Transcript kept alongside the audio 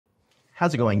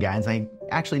How's it going, guys? I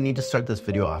actually need to start this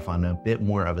video off on a bit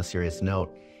more of a serious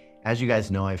note. As you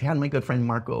guys know, I've had my good friend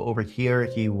Marco over here.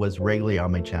 He was regularly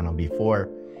on my channel before.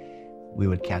 We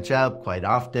would catch up quite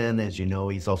often. As you know,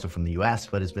 he's also from the US,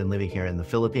 but has been living here in the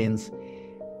Philippines.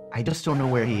 I just don't know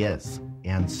where he is.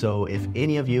 And so if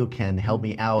any of you can help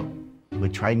me out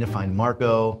with trying to find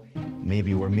Marco,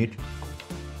 maybe we're mutual.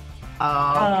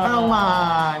 Oh, come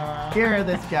on. Here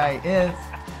this guy is.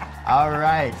 All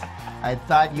right. I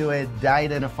thought you had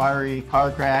died in a fiery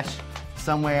car crash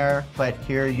somewhere, but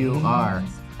here you are.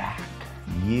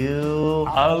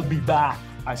 I'll be back.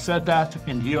 I said that,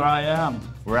 and here I am.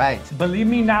 Right. Believe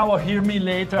me now or hear me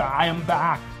later, I am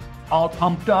back. All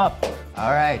pumped up.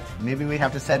 All right. Maybe we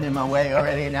have to send him away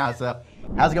already now. So,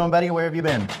 how's it going, buddy? Where have you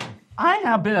been? I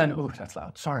have been. Oh, that's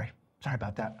loud. Sorry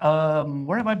about that.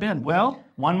 Where have I been? Well,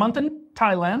 1 month in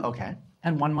Thailand. Okay.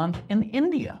 And 1 month in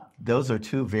India. Those are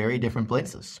two very different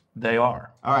places. They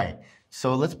are. All right.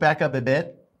 So let's back up a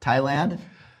bit. Thailand.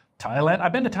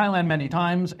 I've been to Thailand many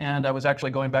times, and I was actually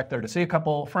going back there to see a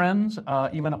couple friends,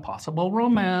 even a possible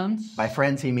romance. By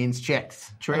friends, he means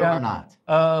chicks. True or not?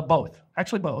 Both.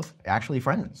 Actually, both. Actually,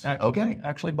 friends. Okay.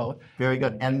 Actually, both. Very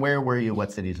good. And where were you?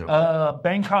 What cities are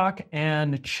Bangkok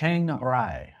and Chiang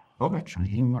Rai. Okay.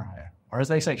 Chiang Rai. Or as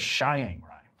they say, Chiang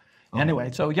Rai. Okay. Anyway,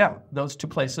 so yeah, those two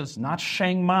places, not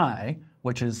Chiang Mai,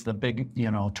 which is the big,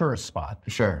 tourist spot.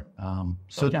 Sure.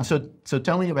 So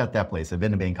tell me about that place. I've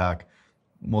been to Bangkok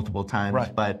multiple times,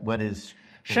 right. But what is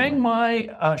Chiang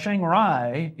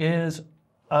Rai is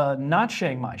not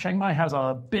Chiang Mai. Chiang Mai has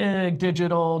a big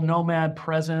digital nomad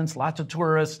presence, lots of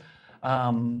tourists,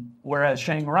 whereas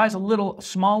Chiang Rai is a little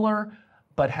smaller,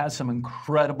 but has some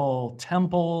incredible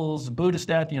temples, Buddhist,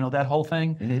 that whole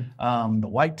thing. Mm-hmm. The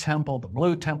White Temple, the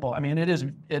Blue Temple. I mean, it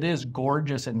is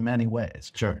gorgeous in many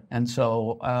ways. Sure. And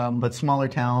so, but smaller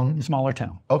town. Smaller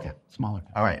town. Okay. Smaller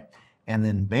town. All right. And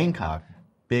then Bangkok.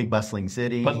 Big bustling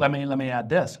city. But let me add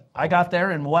this. I got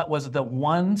there in what was the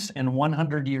once in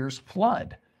 100 years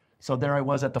flood. So there I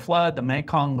was at the flood. The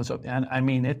Mekong was, and I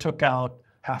mean, it took out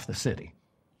half the city.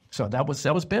 So that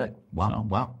was big. Wow. So,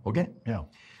 wow. Okay. Yeah.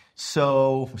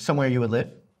 So somewhere you would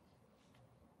live?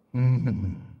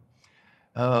 Mm-hmm.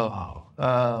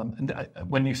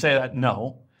 When you say that,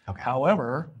 no. Okay.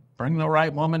 However, bring the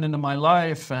right woman into my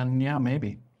life, and yeah,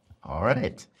 maybe. All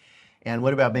right. And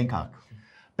what about Bangkok?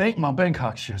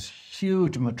 Bangkok's just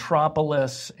huge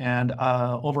metropolis, and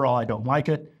overall, I don't like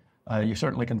it. You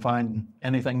certainly can find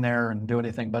anything there and do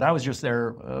anything, but I was just there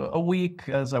a week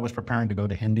as I was preparing to go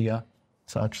to India,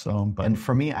 such. So, but and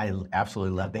for me, I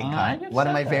absolutely love Bangkok. One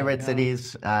of my favorite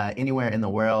cities anywhere in the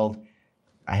world.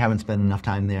 I haven't spent enough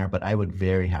time there, but I would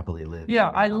very happily live.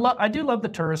 Yeah, I do love the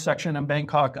tourist section in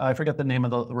Bangkok. I forget the name of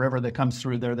the river that comes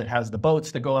through there that has the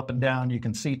boats that go up and down. You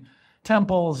can see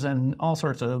temples and all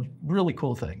sorts of really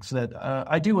cool things that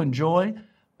I do enjoy,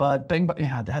 but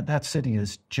that city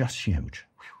is just huge.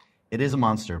 It is a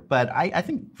monster, but I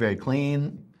think very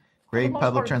clean, great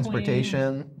public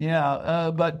transportation. Clean. Yeah,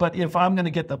 but if I'm going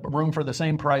to get the room for the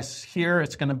same price here,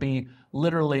 it's going to be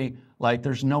literally like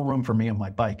there's no room for me and my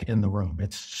bike in the room.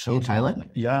 It's so in Thailand?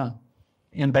 Yeah,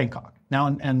 in Bangkok. Now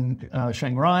in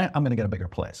Chiang Rai, I'm going to get a bigger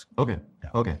place. Okay. Yeah.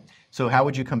 Okay. So how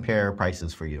would you compare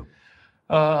prices for you?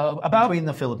 Between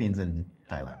the Philippines and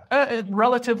Thailand?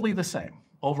 Relatively the same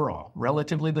overall.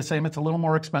 Relatively the same. It's a little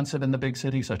more expensive in the big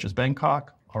cities such as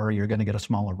Bangkok, or you're going to get a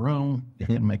smaller room. You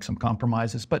can make some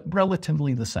compromises, but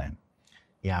relatively the same.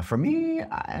 Yeah, for me,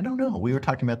 I don't know. We were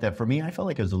talking about that. For me, I felt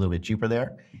like it was a little bit cheaper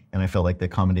there, and I felt like the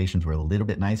accommodations were a little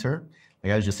bit nicer.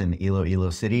 Like I was just in Iloilo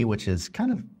City, which is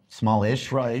kind of smallish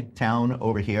town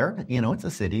over here. It's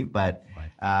a city, but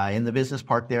in the business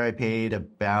park there, I paid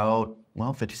about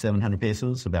 5,700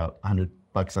 pesos, about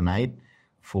 $100 a night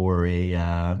for it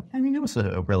was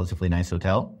a relatively nice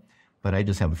hotel, but I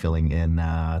just have a feeling in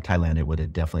Thailand it would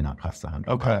have definitely not cost $100.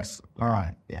 Okay. All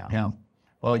right. Yeah.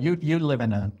 Well, you live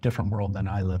in a different world than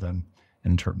I live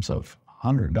in terms of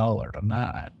 $100 a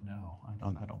night. No,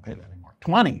 I don't pay that anymore.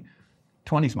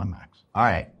 20's my max. All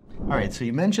right. So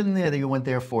you mentioned that you went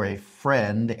there for a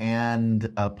friend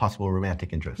and a possible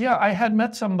romantic interest. Yeah, I had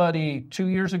met somebody 2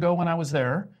 years ago when I was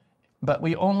there. But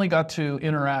we only got to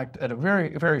interact at a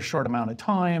very, very short amount of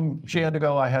time. She had to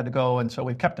go, I had to go, and so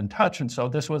we kept in touch. And so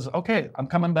this was, okay, I'm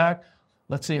coming back.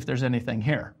 Let's see if there's anything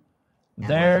here.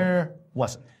 There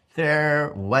wasn't.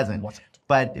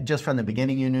 But just from the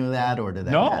beginning you knew that, or did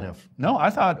that kind of... No,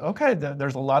 I thought, okay,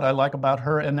 there's a lot I like about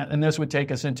her. And this would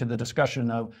take us into the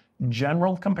discussion of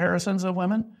general comparisons of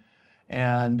women.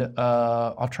 And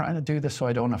I'll try to do this so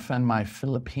I don't offend my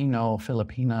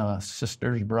Filipina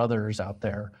sisters, brothers out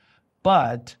there.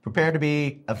 but Prepare to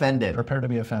be offended. prepare to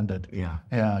be offended. Yeah.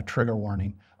 Yeah, trigger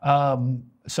warning.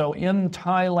 So in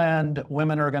Thailand,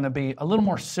 women are going to be a little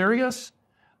more serious,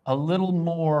 a little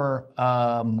more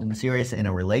Serious in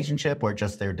a relationship or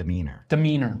just their demeanor?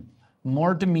 demeanor,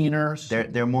 more demeanor.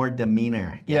 They're more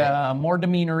demeanor. Yeah, more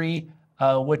demeanory,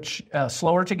 which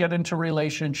slower to get into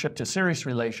relationship, to serious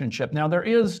relationship. Now, there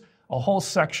is a whole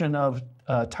section of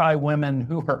Thai women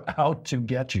who are out to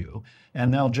get you,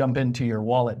 and they'll jump into your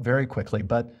wallet very quickly.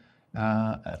 But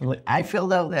I feel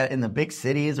though that in the big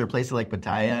cities or places like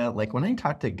Pattaya, like when I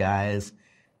talk to guys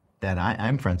that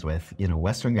I'm friends with,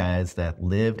 Western guys that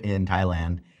live in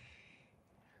Thailand,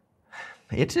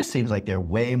 it just seems like they're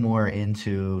way more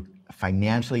into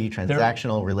financially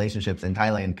transactional relationships in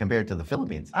Thailand compared to the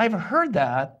Philippines. I've heard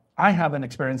that. I haven't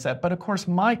experienced that. But of course,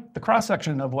 the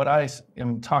cross-section of what I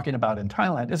am talking about in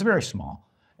Thailand is very small.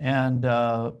 And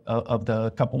of the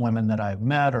couple women that I've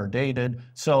met or dated.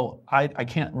 So I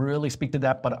can't really speak to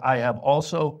that, but I have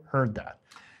also heard that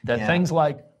things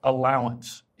like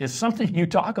allowance is something you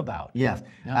talk about. Yes,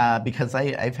 because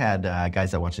I've had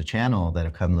guys that watch the channel that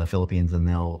have come to the Philippines and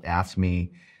they'll ask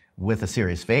me with a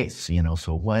serious face,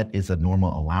 so what is a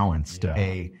normal allowance to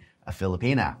pay a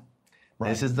Filipina? Right.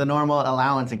 This is the normal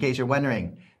allowance, in case you're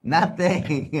wondering.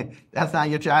 Nothing. That's not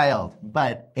your child.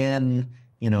 But in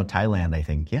Thailand, I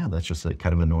think, that's just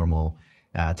kind of a normal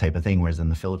type of thing, whereas in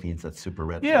the Philippines, that's super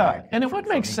red flag. Yeah, and it would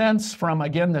make sense from,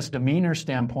 again, this demeanor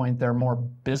standpoint. They're more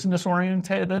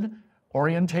business-oriented,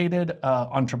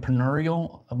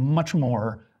 entrepreneurial, much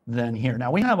more than here.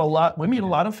 Now, we meet a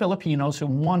lot of Filipinos who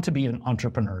want to be an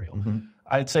entrepreneurial. Mm-hmm.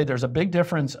 I'd say there's a big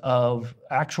difference of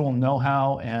actual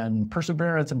know-how and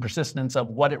perseverance and persistence of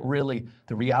the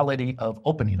reality of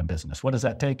opening a business. What does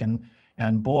that take?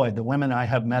 And boy, the women I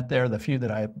have met there, the few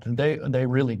that they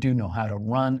really do know how to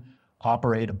run,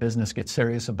 operate a business, get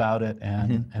serious about it,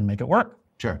 and make it work.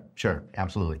 Sure,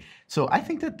 absolutely. So I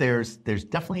think that there's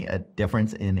definitely a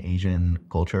difference in Asian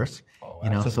cultures.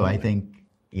 So I think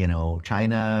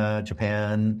China,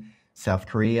 Japan, South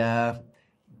Korea,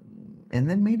 and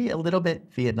then maybe a little bit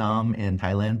Vietnam and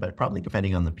Thailand, but probably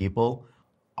depending on the people,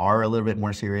 are a little bit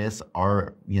more serious,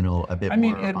 are, a bit more... I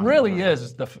mean, it really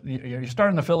is. You start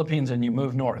in the Philippines and you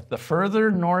move north. The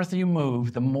further north you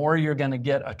move, the more you're going to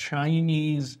get a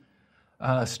Chinese,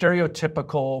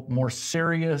 stereotypical, more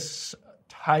serious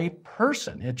type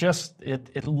person.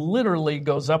 It literally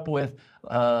goes up with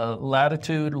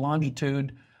latitude,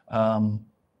 longitude.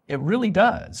 It really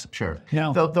does. Sure.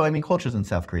 Though, I mean, cultures in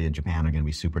South Korea and Japan are going to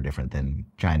be super different than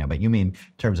China, but you mean in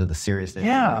terms of the seriousness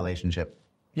of the relationship?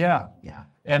 Yeah.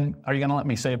 And are you going to let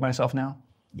me save myself now?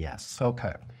 Yes.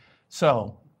 Okay.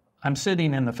 So I'm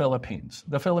sitting in the Philippines.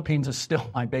 The Philippines is still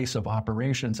my base of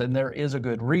operations, and there is a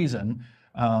good reason.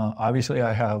 Obviously,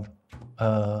 I have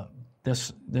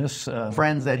this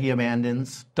friends that he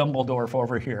abandons. Dumbledore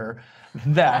over here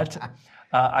that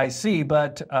I see,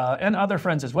 but and other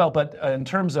friends as well. But in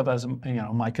terms of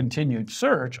my continued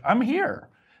search, I'm here.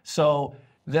 So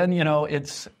then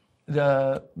it's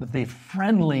the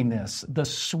friendliness, the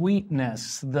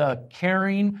sweetness, the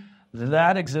caring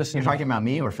that exists. You're talking about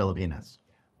me or Filipinas?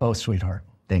 Both, sweetheart.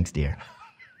 Thanks, dear.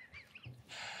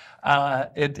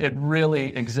 It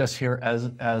really exists here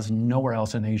as nowhere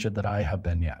else in Asia that I have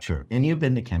been yet. Sure. And you've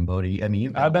been to Cambodia. I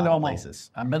mean, I've been to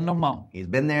places. I've been to Mo. He's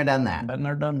been there, done that. Been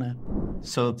there, done that.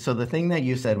 So the thing that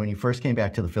you said when you first came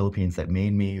back to the Philippines that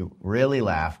made me really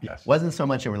laugh wasn't so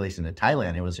much in relation to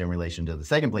Thailand. It was in relation to the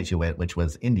second place you went, which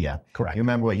was India. Correct. You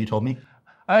remember what you told me?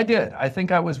 I did. I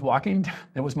think I was walking.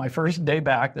 It was my first day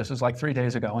back. This was like 3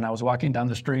 days ago. And I was walking down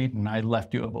the street and I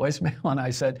left you a voicemail and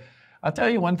I said, I'll tell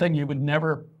you one thing you would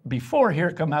never before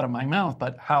hear come out of my mouth,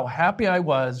 but how happy I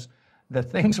was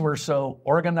that things were so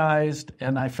organized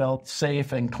and I felt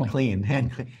safe and clean.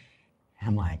 And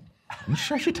I'm like, I'm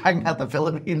sure you're talking about the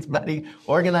Philippines, buddy.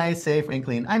 Organized, safe, and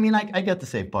clean. I mean, I get the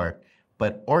safe part,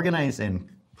 but organized and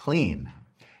clean.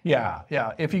 Yeah.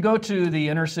 If you go to the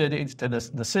inner cities, to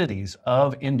the cities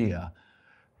of India,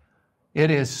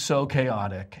 it is so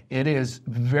chaotic. It is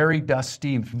very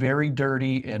dusty, very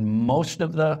dirty in most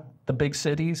of the big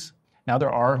cities. Now,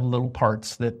 there are little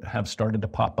parts that have started to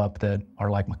pop up that are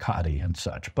like Makati and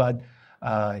such. But,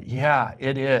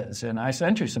 it is. And I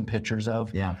sent you some pictures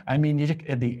of, I mean,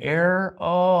 the air,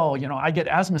 I get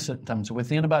asthma symptoms.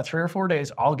 Within about 3 or 4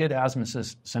 days, I'll get asthma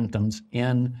symptoms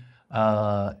in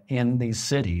these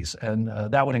cities. And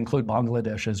that would include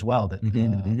Bangladesh as well,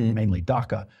 mainly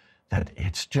Dhaka, that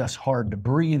it's just hard to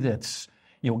breathe.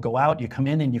 You'll go out, you come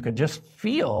in, and you could just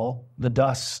feel the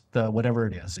dust, whatever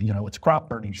it is. It's crop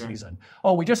burning season.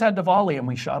 We just had Diwali, and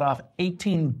we shot off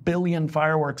 18 billion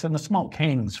fireworks, and the smoke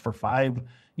hangs for 5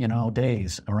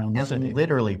 days around the And city.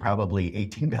 literally probably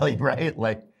 18 billion, right?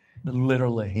 Like,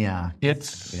 Literally. yeah.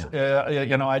 It's,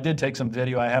 I did take some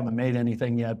video. I haven't made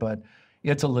anything yet, but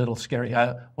it's a little scary.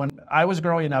 When I was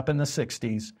growing up in the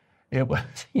 60s, it was,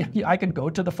 I could go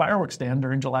to the fireworks stand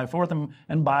during July 4th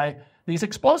and buy these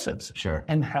explosives. Sure.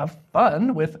 And have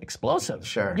fun with explosives.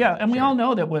 Sure. Yeah, and we all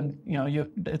know that when,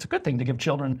 it's a good thing to give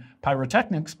children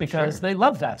pyrotechnics because they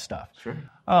love that stuff. Sure.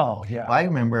 Oh, yeah. Well, I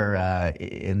remember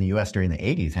in the U.S. during the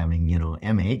 80s having,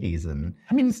 M80s and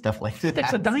stuff like that.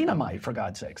 Sticks of dynamite, for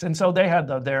God's sakes. And so they had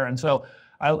there. And so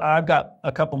I've got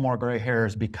a couple more gray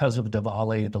hairs because of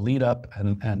Diwali, the lead up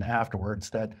and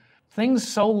afterwards, that things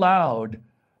so loud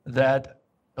that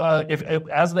if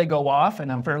as they go off,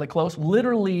 and I'm fairly close,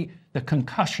 literally the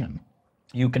concussion,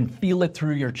 you can feel it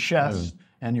through your chest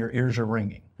and your ears are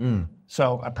ringing.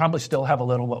 So I probably still have a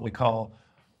little what we call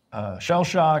shell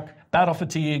shock, battle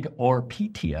fatigue, or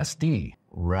PTSD.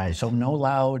 Right. So no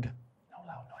loud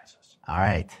noises. All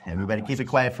right. Everybody keep it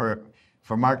quiet for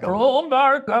Marco. Oh,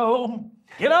 Marco,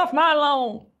 get off my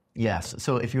lawn. Yes.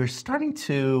 So if you're starting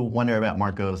to wonder about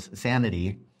Marco's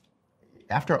sanity,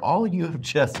 after all you have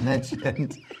just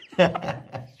mentioned,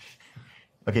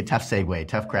 okay, tough segue,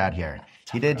 tough crowd here.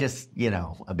 He did just,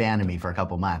 abandon me for a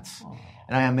couple months.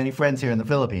 And I have many friends here in the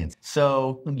Philippines.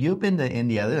 So you've been to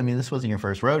India. I mean, this wasn't your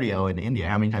first rodeo in India.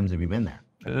 How many times have you been there?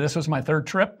 This was my third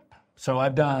trip. So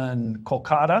I've done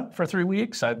Kolkata for 3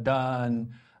 weeks. I've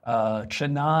done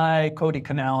Chennai,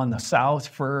 Kodaikanal in the south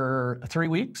for 3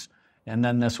 weeks. And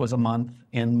then this was a month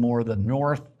in more the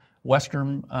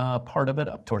northwestern part of it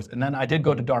up towards. And then I did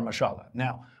go to Dharamshala.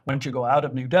 Now, once you go out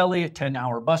of New Delhi, a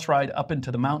 10-hour bus ride up into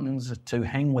the mountains to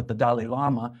hang with the Dalai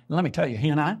Lama. And let me tell you, he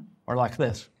and I are like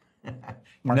this.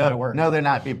 No, they're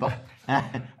not, people.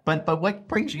 But what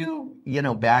brings you,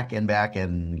 back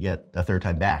and yet a third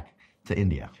time back to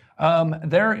India?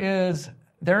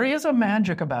 There is a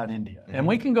magic about India. And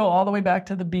we can go all the way back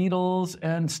to the Beatles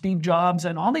and Steve Jobs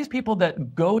and all these people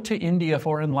that go to India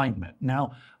for enlightenment.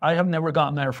 Now, I have never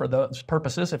gone there for those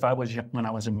purposes. When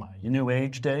I was in my New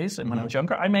Age days and when I was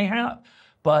younger, I may have.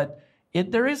 But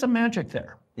there is a magic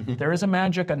there. There is a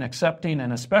magic in accepting,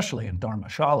 and especially in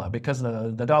Dharamshala, because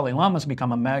the Dalai Lama has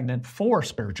become a magnet for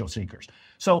spiritual seekers.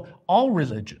 So all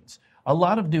religions, a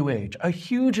lot of New Age, a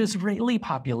huge Israeli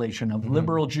population of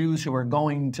liberal Jews who are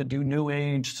going to do New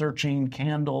Age, searching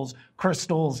candles,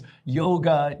 crystals,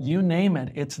 yoga, you name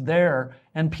it, it's there.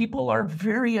 And people are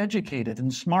very educated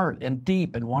and smart and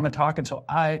deep and want to talk. And so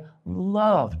I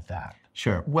love that.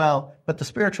 Sure. Well, but the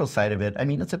spiritual side of it,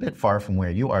 it's a bit far from where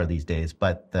you are these days,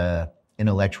 but the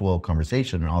intellectual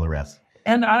conversation and all the rest.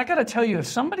 And I got to tell you, if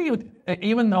somebody,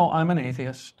 even though I'm an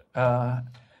atheist,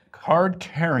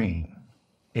 card-carrying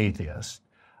atheist,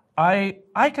 I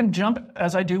can jump,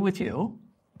 as I do with you,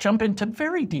 jump into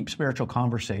very deep spiritual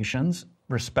conversations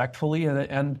respectfully,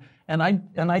 and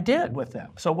I did with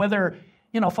them. So whether,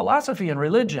 philosophy and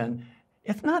religion,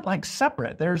 it's not like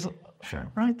separate. There's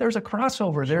right. There's a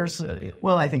crossover. There's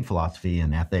well, I think philosophy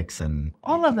and ethics and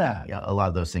all of that. Yeah, a lot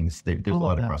of those things. There's a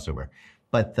lot of crossover.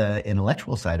 But the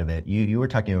intellectual side of it, you were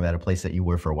talking about a place that you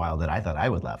were for a while that I thought I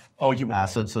would love. Oh, you would.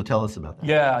 So tell us about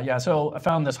that. Yeah. So I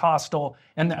found this hostel,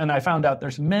 and I found out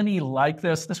there's many like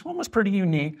this. This one was pretty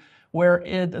unique, where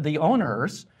the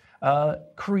owners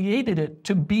created it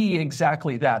to be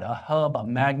exactly that, a hub, a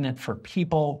magnet for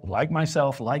people like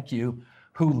myself, like you,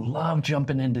 who love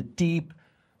jumping into deep,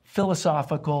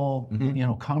 philosophical,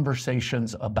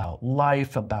 conversations about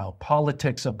life, about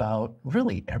politics, about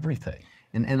really everything.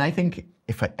 And I think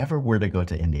if I ever were to go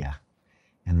to India,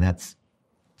 and that's,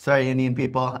 sorry, Indian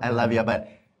people, I love you, but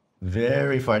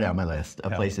very far down my list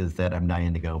of places that I'm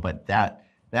dying to go. But that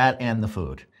and the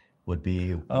food would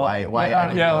be why.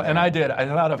 And I did. I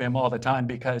thought of him all the time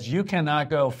because you cannot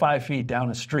go 5 feet down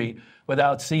a street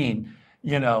without seeing,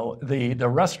 the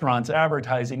restaurants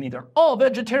advertising either all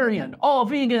vegetarian, all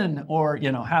vegan, or,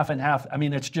 half and half.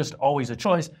 It's just always a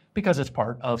choice because it's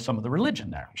part of some of the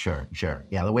religion there. Sure.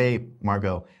 Yeah, the way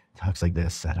Margot talks like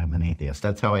this, that I'm an atheist,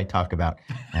 that's how I talk about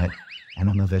it. And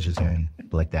I'm a vegetarian,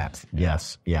 like that.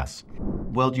 Yes.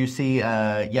 Well, do you see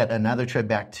yet another trip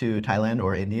back to Thailand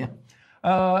or India?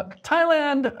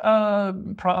 Thailand,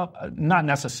 not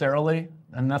necessarily.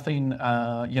 Nothing,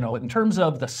 in terms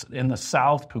of in the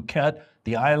south, Phuket,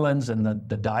 the islands and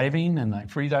the diving and I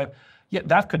free dive, yeah,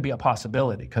 that could be a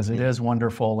possibility because it is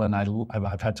wonderful and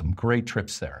I've had some great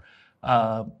trips there.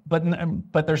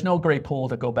 But there's no great pull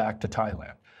to go back to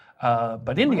Thailand.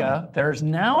 But India, there's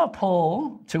now a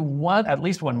pull to at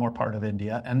least one more part of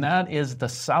India, and that is the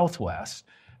southwest,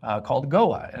 called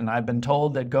Goa. And I've been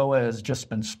told that Goa has just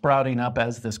been sprouting up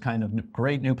as this kind of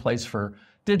great new place for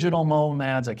digital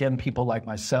nomads, again, people like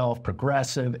myself,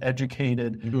 progressive,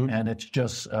 educated, and it's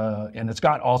just, and it's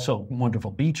got also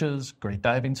wonderful beaches, great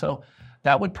diving. So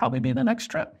that would probably be the next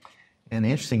trip. And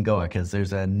interesting Goa, because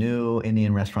there's a new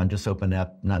Indian restaurant just opened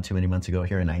up not too many months ago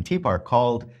here in IT Park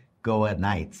called Goa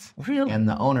Nights. Really? And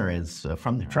the owner is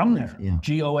from there. From there, Yeah.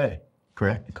 GOA.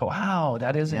 Correct. Wow,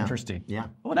 that is interesting. Yeah.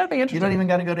 Well, that'd be interesting. You don't even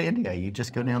got to go to India. You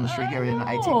just go down the street here in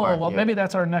IT Oh, Park. well, Yeah. maybe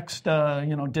that's our next,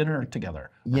 dinner together.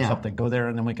 Or Yeah. something. Go there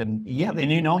and then we can. Yeah,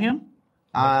 And you know him?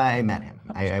 I met him.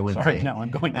 I wouldn't Sorry, say. no,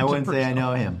 I'm going I into wouldn't say I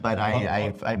personal. know him, but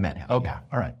I met him. Okay. Yeah.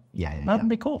 All right. Yeah. That'd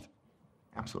be cool.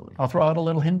 Absolutely. I'll throw out a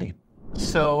little Hindi.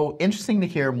 So interesting to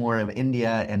hear more of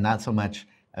India and not so much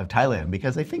of Thailand,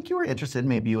 because I think you were interested.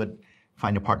 Maybe you would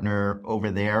find a partner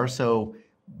over there. So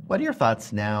what are your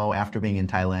thoughts now after being in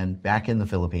Thailand, back in the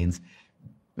Philippines?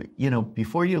 You know,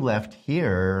 before you left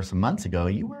here some months ago,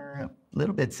 you were a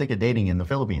little bit sick of dating in the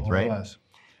Philippines, right? Yes.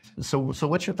 So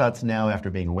what's your thoughts now after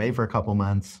being away for a couple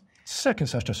months? Sick is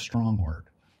such a strong word.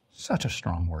 Such a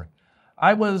strong word.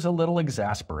 I was a little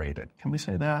exasperated. Can we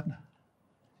say that?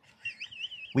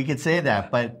 We could say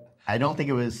that, but I don't think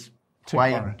it was far.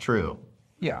 quite true.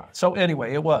 Yeah. So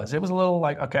anyway, it was a little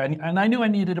like, okay, and I knew I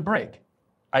needed a break.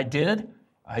 I did.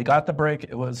 I got the break.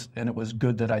 It was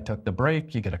good that I took the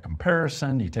break. You get a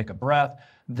comparison. You take a breath.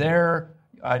 There,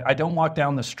 I don't walk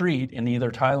down the street in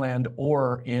either Thailand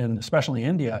or especially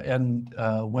India, and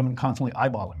women constantly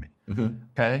eyeballing me.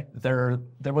 Okay, there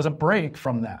was a break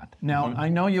from that. Now, I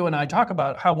know you and I talk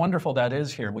about how wonderful that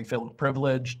is here. We feel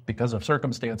privileged because of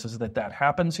circumstances that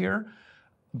happens here.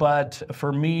 But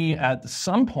for me, at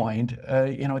some point,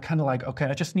 it kind of like, okay,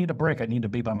 I just need a break. I need to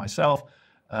be by myself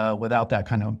without that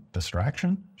kind of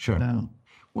distraction. Sure. No.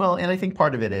 Well, and I think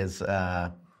part of it is,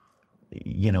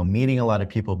 meeting a lot of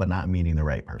people, but not meeting the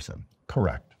right person.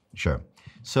 Correct. Sure.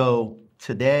 So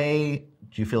today,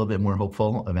 do you feel a bit more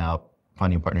hopeful about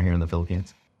finding a partner here in the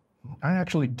Philippines? I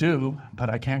actually do, but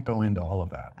I can't go into all of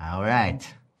that. All right.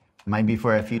 Might be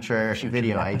for a future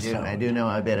video. I do know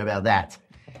a bit about that.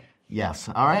 Yes.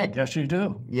 All right. Yes, you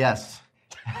do. Yes.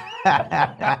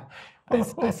 I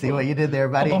see what you did there,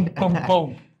 buddy. Boom, boom,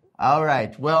 boom. All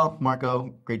right. Well,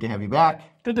 Marco, great to have you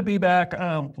back. Good to be back.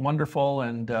 Wonderful.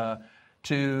 And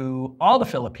to all the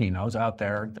Filipinos out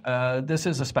there, this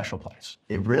is a special place.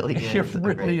 It really is. It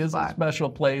really is a spot. special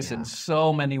place in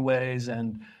so many ways,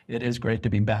 and it is great to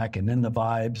be back and in the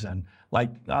vibes. And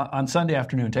like on Sunday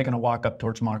afternoon, taking a walk up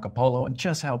towards Marco Polo, and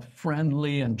just how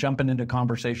friendly and jumping into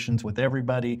conversations with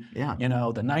everybody. Yeah. You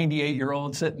know, the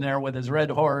 98-year-old sitting there with his red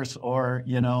horse, or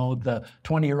the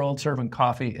 20-year-old serving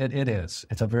coffee. It is.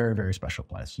 It's a very, very special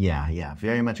place. Yeah.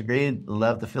 Very much agreed.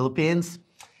 Love the Philippines.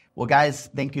 Well, guys,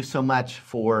 thank you so much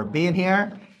for being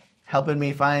here, helping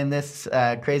me find this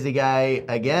crazy guy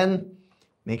again.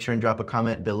 Make sure and drop a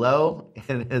comment below.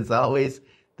 And as always,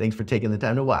 thanks for taking the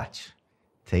time to watch.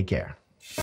 Take care.